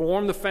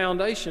form the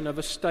foundation of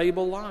a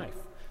stable life.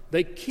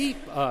 They keep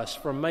us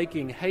from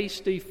making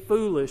hasty,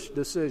 foolish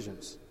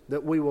decisions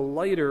that we will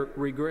later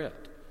regret.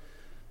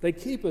 They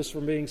keep us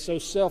from being so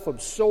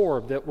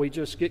self-absorbed that we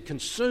just get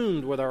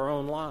consumed with our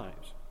own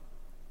lives.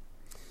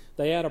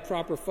 They add a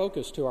proper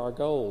focus to our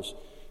goals.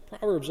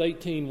 Proverbs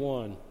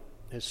 18:1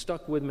 has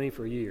stuck with me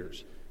for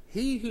years.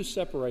 He who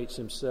separates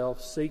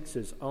himself seeks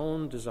his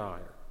own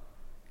desire.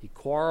 He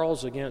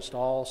quarrels against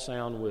all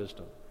sound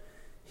wisdom.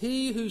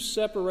 He who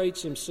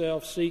separates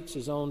himself seeks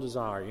his own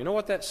desire. You know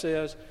what that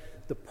says?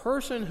 The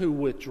person who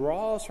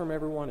withdraws from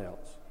everyone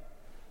else,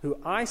 who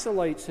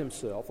isolates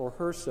himself or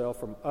herself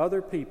from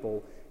other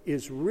people,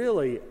 is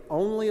really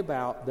only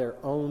about their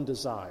own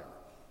desire.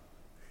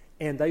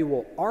 And they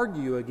will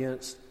argue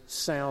against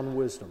sound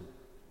wisdom.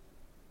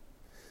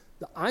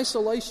 The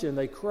isolation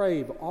they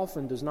crave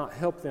often does not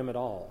help them at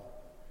all,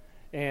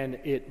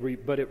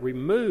 but it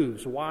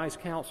removes wise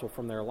counsel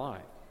from their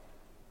life.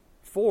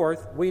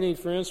 Fourth, we need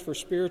friends for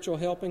spiritual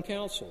help and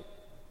counsel.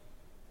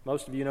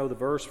 Most of you know the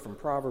verse from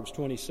Proverbs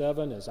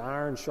 27, as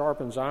iron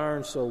sharpens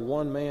iron, so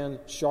one man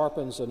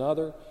sharpens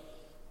another.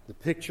 The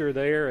picture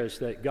there is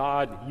that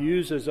God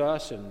uses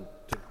us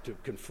to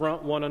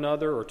confront one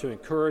another or to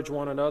encourage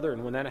one another,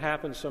 and when that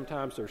happens,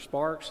 sometimes there's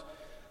sparks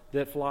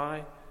that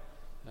fly.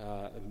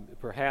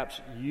 Perhaps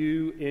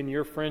you, in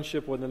your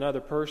friendship with another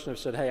person, have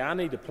said, hey, I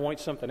need to point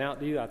something out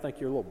to you I think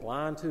you're a little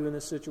blind to in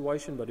this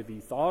situation, but if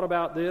you thought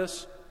about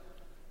this,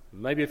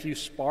 maybe a few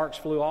sparks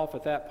flew off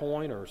at that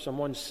point, or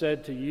someone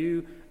said to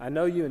you, I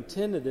know you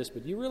intended this,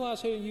 but do you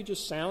realize how you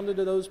just sounded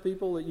to those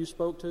people that you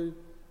spoke to,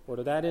 or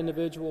to that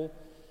individual?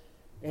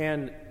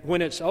 And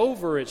when it's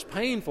over, it's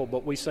painful,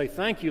 but we say,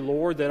 thank you,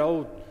 Lord, that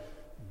old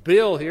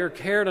Bill here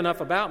cared enough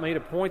about me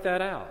to point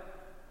that out.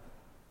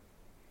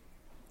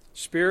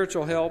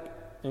 Spiritual help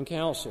and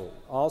counsel.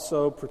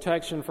 Also,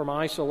 protection from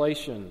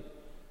isolation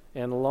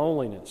and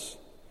loneliness.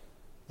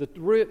 The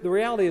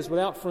reality is,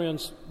 without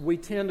friends, we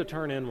tend to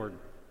turn inward.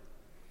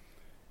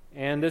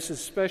 And this is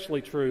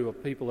especially true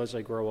of people as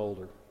they grow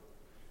older.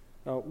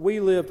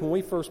 When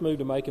we first moved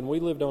to Macon,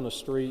 we lived on a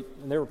street,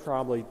 and there were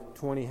probably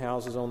 20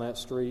 houses on that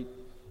street.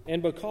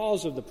 And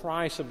because of the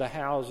price of the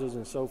houses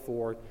and so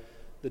forth,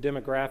 the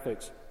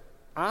demographics,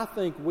 I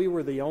think we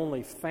were the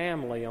only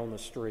family on the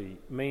street,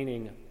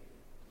 meaning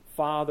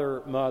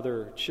father,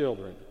 mother,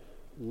 children.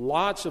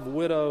 Lots of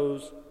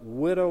widows,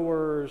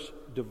 widowers,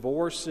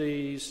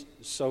 divorcees,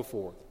 so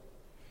forth.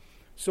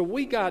 So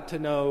we got to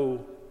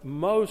know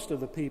most of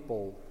the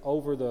people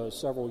over the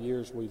several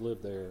years we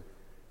lived there.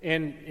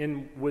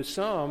 And with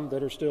some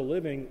that are still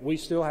living, we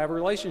still have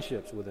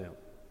relationships with them.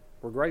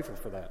 We're grateful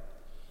for that.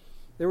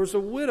 There was a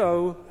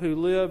widow who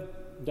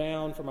lived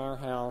down from our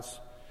house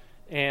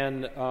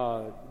and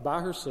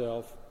by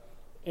herself,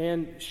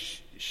 and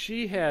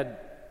she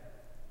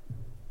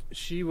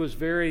was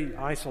very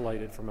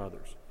isolated from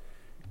others.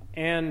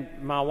 And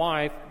my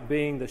wife,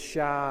 being the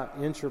shy,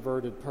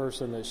 introverted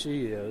person that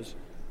she is,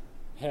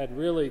 had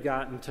really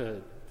gotten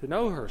to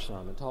know her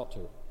some and talk to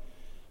her.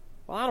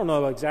 Well, I don't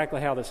know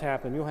exactly how this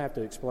happened. You'll have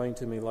to explain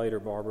to me later,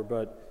 Barbara,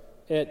 but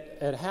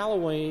at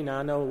Halloween,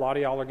 I know a lot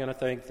of y'all are going to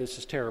think this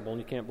is terrible and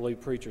you can't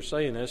believe preachers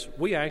saying this.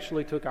 We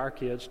actually took our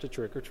kids to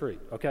trick or treat.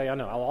 Okay, I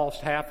know, I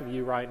lost half of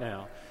you right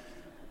now.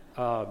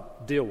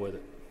 Deal with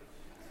it.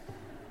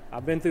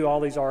 I've been through all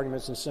these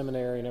arguments in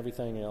seminary and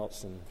everything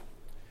else, and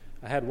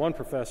I had one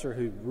professor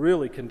who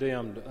really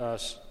condemned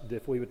us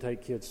if we would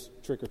take kids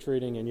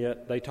trick-or-treating, and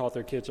yet they taught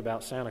their kids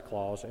about Santa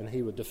Claus, and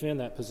he would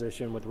defend that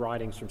position with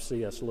writings from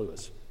C.S.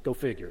 Lewis. Go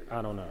figure.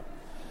 I don't know.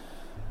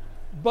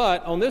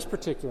 But on this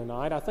particular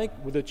night, I think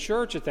the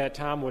church at that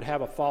time would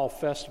have a fall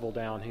festival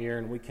down here,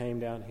 and we came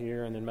down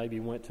here and then maybe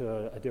went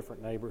to a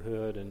different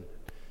neighborhood and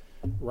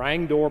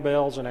rang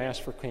doorbells and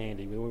asked for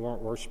candy. We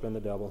weren't worshiping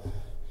the devil.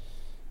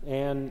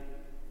 And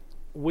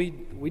we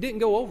didn't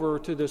go over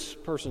to this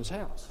person's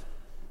house.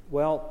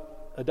 Well,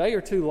 a day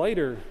or two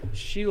later,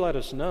 she let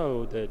us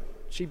know that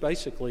she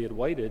basically had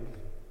waited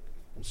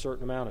a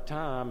certain amount of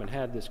time and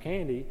had this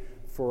candy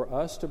for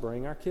us to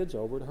bring our kids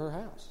over to her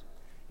house.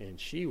 And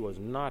she was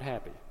not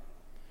happy.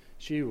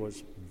 She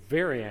was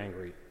very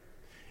angry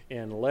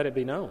and let it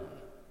be known,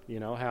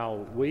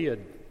 how we had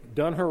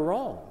done her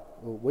wrong.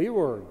 We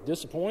were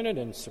disappointed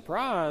and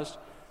surprised,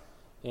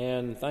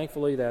 and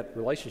thankfully that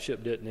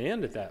relationship didn't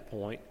end at that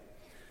point.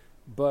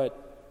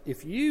 But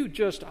if you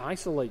just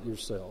isolate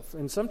yourself,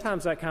 and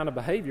sometimes that kind of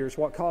behavior is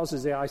what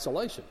causes the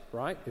isolation,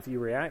 right? If you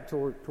react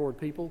toward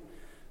people,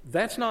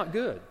 that's not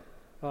good.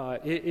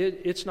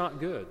 It's not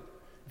good.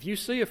 If you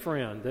see a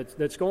friend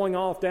that's going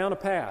off down a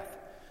path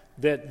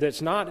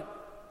that's not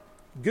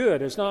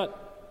good, it's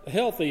not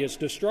healthy, it's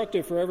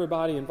destructive for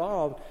everybody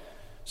involved,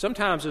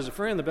 sometimes as a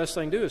friend the best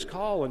thing to do is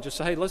call and just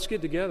say, hey, let's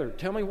get together.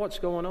 Tell me what's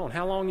going on.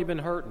 How long you been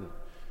hurting?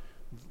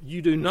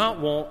 You do not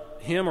want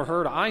him or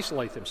her to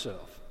isolate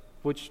themselves,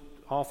 which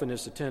often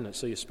is the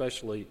tendency,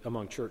 especially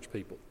among church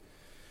people.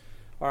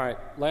 All right,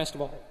 last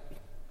of all,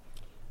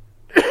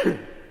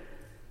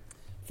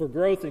 for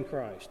growth in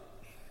Christ.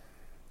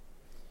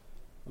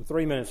 I'm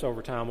 3 minutes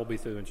over time. We'll be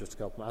through in just a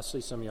couple. I see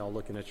some of y'all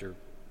looking at your...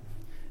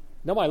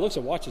 Nobody looks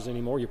at watches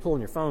anymore. You're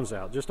pulling your phones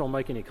out. Just don't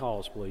make any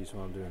calls, please,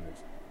 while I'm doing this.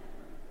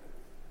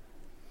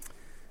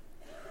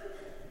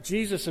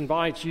 Jesus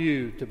invites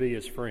you to be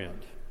his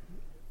friend.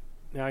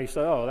 Now you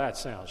say, oh, that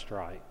sounds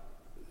trite.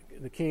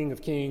 The King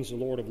of Kings, the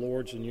Lord of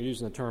Lords, and you're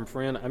using the term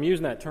friend. I'm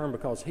using that term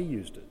because he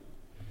used it.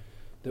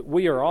 That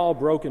we are all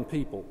broken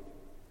people.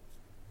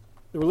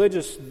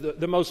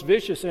 The most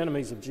vicious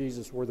enemies of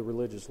Jesus were the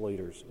religious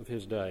leaders of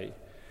his day.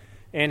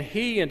 And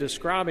he, in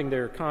describing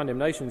their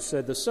condemnation,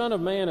 said, the Son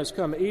of Man has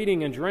come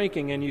eating and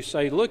drinking, and you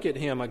say, look at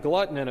him, a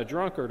glutton and a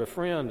drunkard, a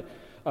friend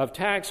of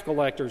tax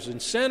collectors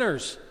and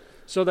sinners.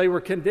 So they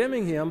were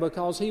condemning him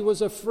because he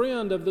was a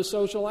friend of the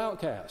social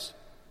outcasts,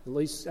 at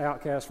least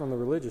outcasts from the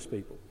religious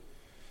people.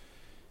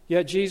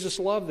 Yet Jesus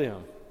loved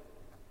them.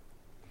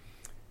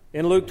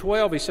 In Luke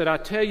 12, he said, I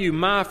tell you,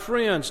 my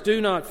friends, do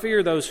not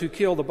fear those who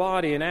kill the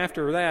body, and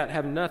after that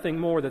have nothing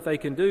more that they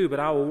can do, but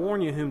I will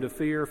warn you whom to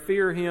fear.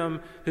 Fear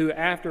him who,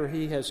 after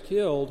he has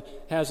killed,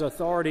 has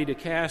authority to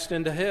cast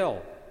into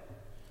hell.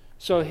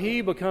 So he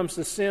becomes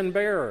the sin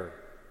bearer.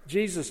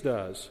 Jesus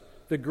does.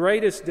 The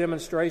greatest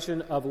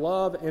demonstration of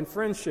love and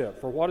friendship.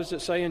 For what does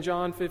it say in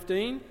John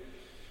 15?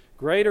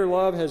 Greater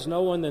love has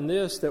no one than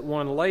this, that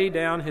one lay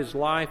down his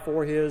life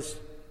for his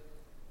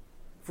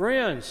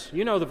friends.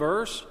 You know the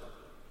verse.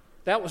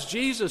 That was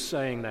Jesus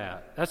saying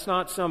that. That's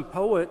not some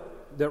poet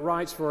that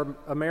writes for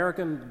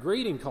American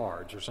greeting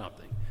cards or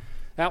something.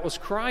 That was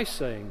Christ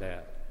saying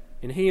that.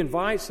 And he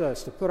invites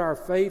us to put our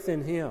faith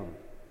in him,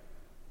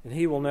 and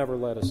he will never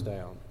let us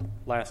down.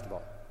 Last of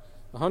all,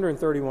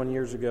 131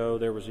 years ago,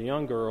 there was a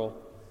young girl.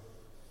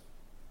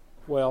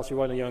 Well, she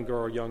wasn't a young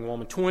girl, a young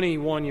woman,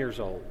 21 years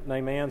old,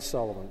 named Anne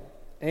Sullivan.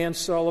 Anne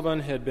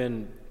Sullivan had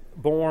been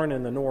born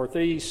in the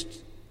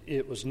Northeast.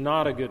 It was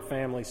not a good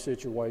family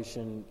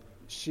situation.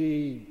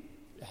 She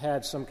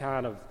had some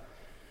kind of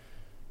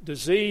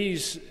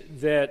disease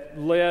that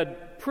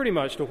led pretty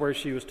much to where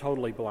she was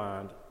totally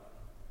blind.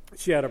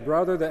 She had a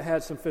brother that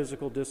had some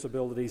physical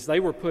disabilities. They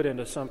were put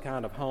into some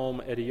kind of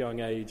home at a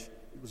young age.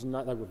 They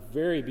were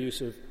very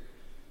abusive.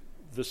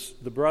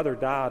 The brother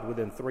died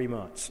within 3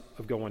 months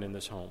of going in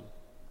this home.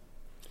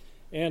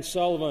 Anne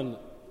Sullivan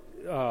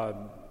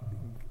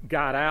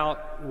got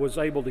out, was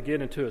able to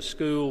get into a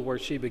school where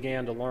she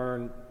began to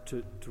learn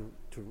to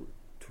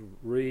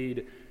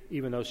read,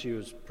 even though she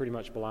was pretty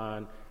much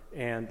blind,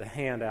 and the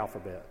hand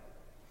alphabet.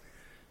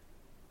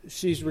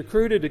 She's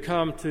recruited to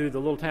come to the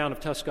little town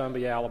of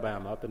Tuscumbia,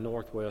 Alabama, up in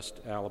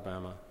northwest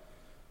Alabama,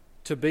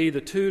 to be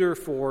the tutor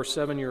for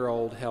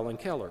 7-year-old Helen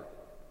Keller.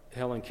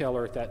 Helen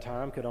Keller at that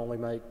time could only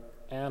make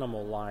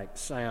animal-like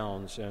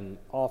sounds and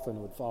often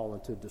would fall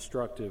into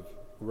destructive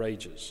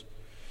rages.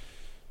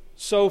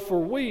 So for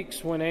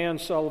weeks when Anne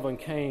Sullivan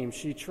came,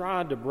 she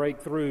tried to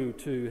break through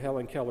to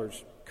Helen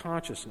Keller's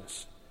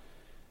consciousness.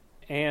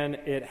 And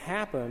it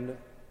happened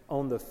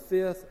on the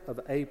 5th of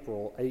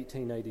April,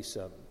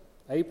 1887.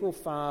 April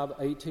 5,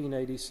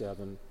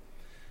 1887,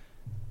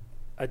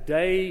 a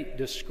day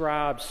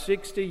described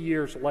 60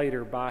 years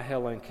later by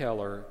Helen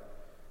Keller.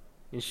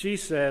 And she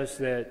says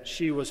that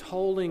she was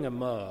holding a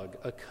mug,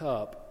 a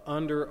cup,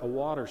 under a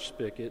water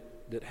spigot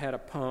that had a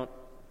pump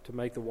to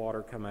make the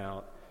water come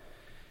out.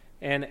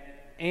 And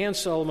Anne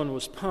Sullivan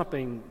was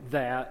pumping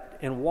that,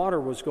 and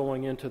water was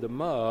going into the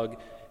mug.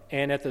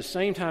 And at the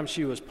same time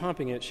she was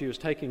pumping it, she was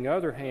taking the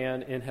other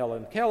hand in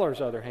Helen Keller's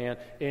other hand,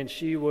 and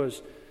she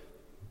was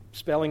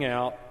spelling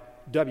out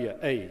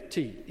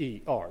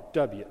W-A-T-E-R,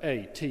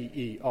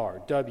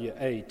 W-A-T-E-R,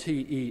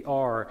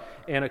 W-A-T-E-R.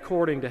 And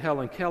according to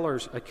Helen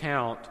Keller's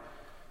account,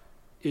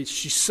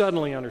 she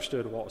suddenly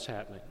understood what was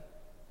happening.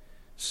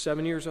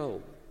 7 years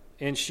old.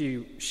 And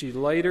she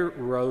later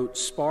wrote,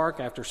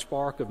 spark after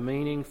spark of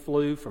meaning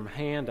flew from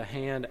hand to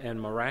hand, and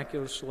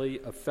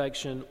miraculously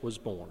affection was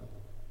born.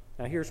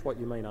 Now, here's what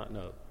you may not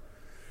know.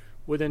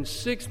 Within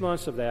 6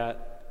 months of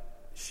that,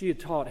 she had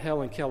taught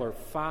Helen Keller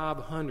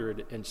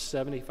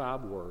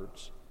 575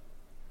 words.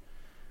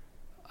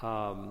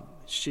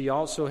 She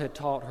also had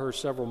taught her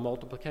several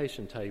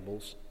multiplication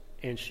tables,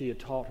 and she had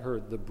taught her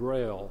the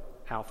Braille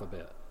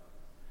alphabet.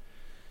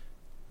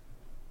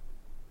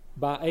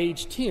 By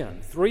age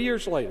 10, 3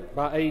 years later,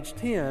 by age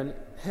 10,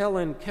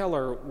 Helen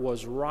Keller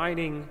was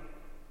writing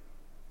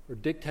or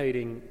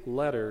dictating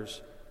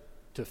letters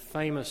to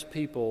famous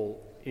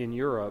people in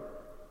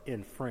Europe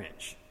in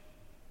French.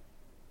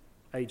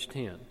 Age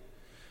 10.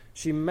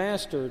 She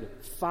mastered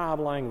 5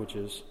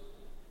 languages,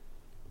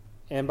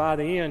 and by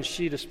the end,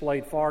 she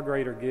displayed far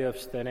greater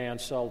gifts than Anne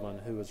Sullivan,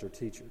 who was her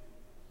teacher.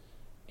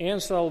 Anne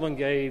Sullivan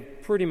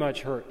gave pretty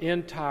much her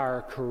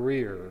entire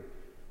career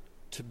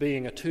to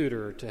being a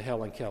tutor to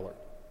Helen Keller.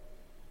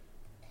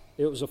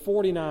 It was a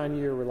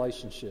 49-year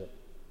relationship.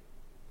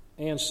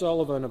 Anne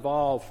Sullivan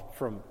evolved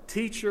from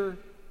teacher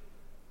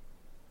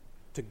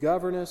to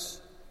governess,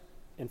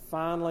 and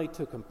finally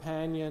to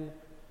companion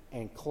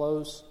and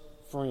close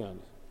friend.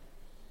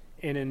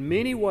 And in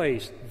many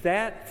ways,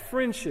 that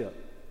friendship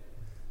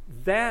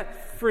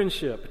That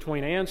friendship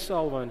between Anne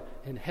Sullivan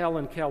and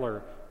Helen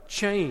Keller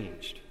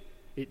changed.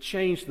 It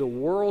changed the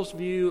world's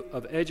view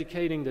of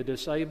educating the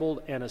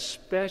disabled and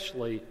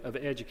especially of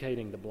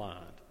educating the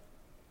blind.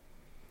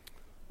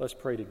 Let's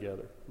pray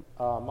together.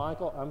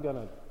 Michael, I'm going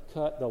to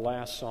cut the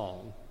last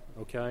song,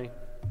 okay?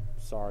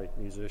 Sorry,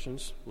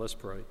 musicians. Let's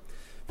pray.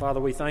 Father,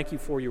 we thank you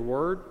for your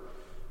word.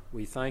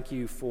 We thank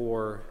you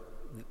for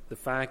the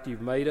fact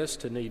you've made us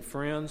to need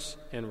friends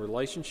and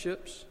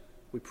relationships.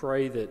 We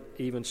pray that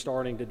even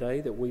starting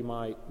today that we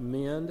might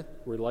mend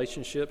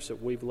relationships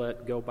that we've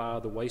let go by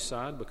the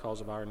wayside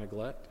because of our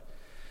neglect.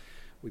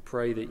 We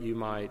pray that you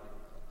might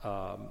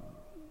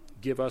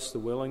give us the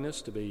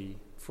willingness to be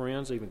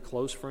friends, even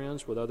close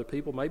friends with other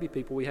people, maybe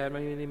people we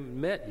haven't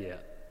even met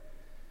yet,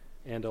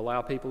 and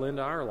allow people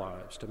into our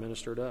lives to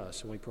minister to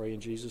us. And we pray in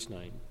Jesus'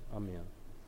 name. Amen.